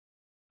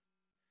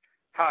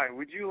Hi,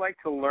 would you like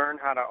to learn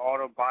how to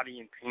auto body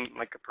and paint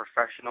like a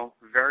professional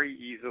very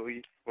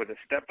easily with a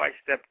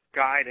step-by-step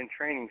guide and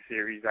training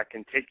series that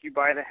can take you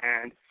by the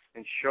hand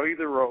and show you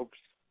the ropes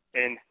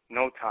in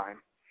no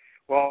time?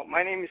 Well,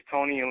 my name is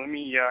Tony, and let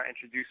me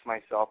introduce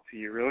myself to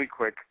you really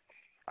quick.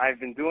 I've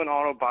been doing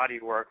auto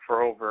body work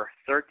for over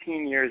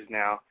 13 years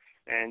now,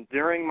 and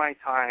during my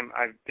time,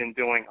 I've been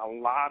doing a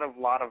lot of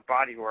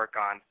body work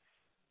on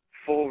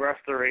full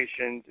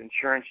restorations,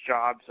 insurance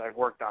jobs. I've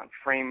worked on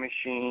frame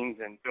machines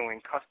and doing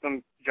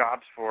custom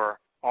jobs for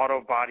auto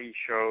body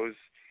shows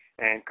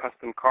and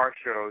custom car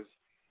shows.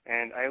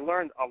 And I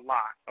learned a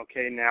lot.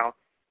 Okay, now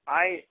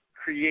I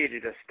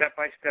created a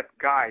step-by-step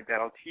guide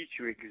that'll teach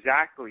you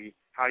exactly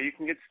how you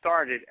can get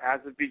started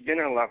as a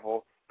beginner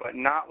level, but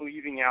not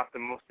leaving out the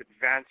most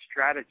advanced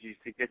strategies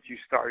to get you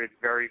started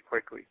very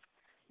quickly.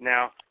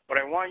 Now, what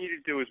I want you to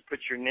do is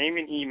put your name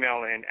and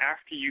email in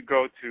after you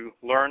go to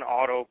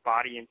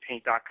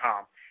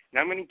learnautobodyandpaint.com. And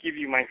I'm going to give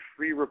you my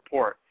free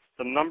report,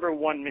 the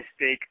 #1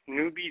 mistake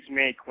newbies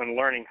make when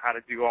learning how to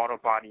do auto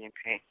body and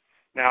paint.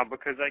 Now,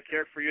 because I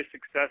care for your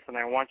success and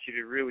I want you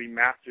to really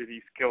master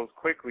these skills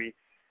quickly,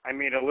 I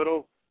made a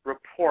little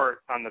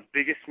report on the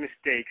biggest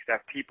mistakes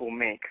that people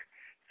make.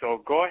 So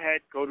go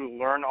ahead, go to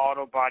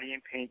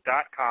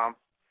learnautobodyandpaint.com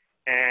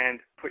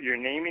and put your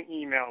name and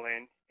email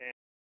in.